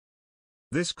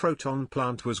This croton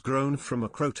plant was grown from a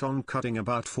croton cutting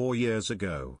about 4 years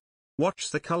ago. Watch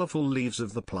the colorful leaves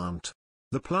of the plant.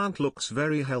 The plant looks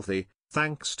very healthy,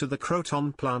 thanks to the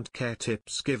croton plant care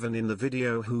tips given in the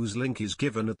video, whose link is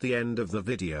given at the end of the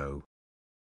video.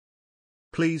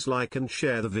 Please like and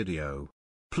share the video.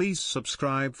 Please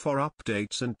subscribe for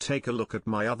updates and take a look at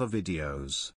my other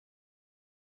videos.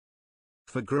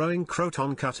 For growing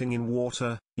croton cutting in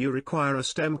water, you require a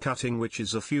stem cutting which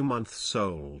is a few months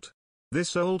old.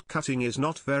 This old cutting is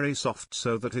not very soft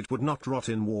so that it would not rot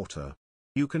in water.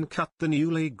 You can cut the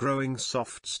newly growing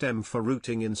soft stem for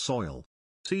rooting in soil.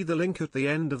 See the link at the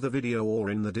end of the video or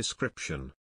in the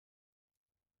description.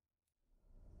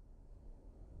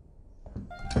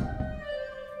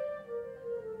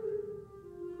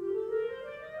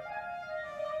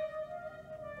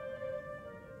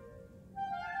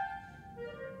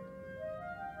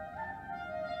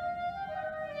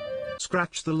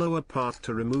 Scratch the lower part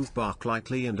to remove bark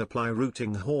lightly and apply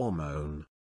rooting hormone.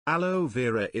 Aloe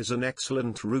vera is an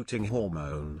excellent rooting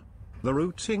hormone. The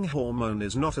rooting hormone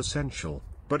is not essential,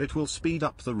 but it will speed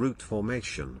up the root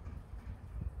formation.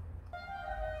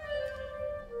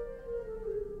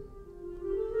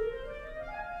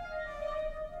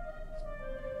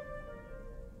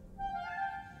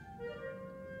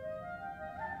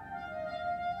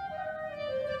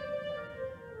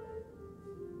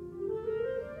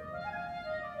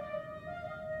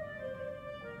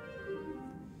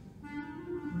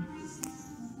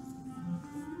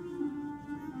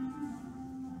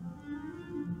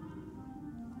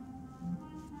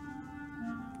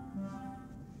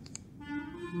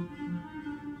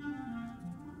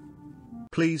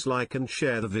 Please like and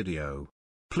share the video.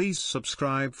 Please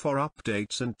subscribe for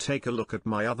updates and take a look at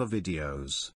my other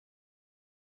videos.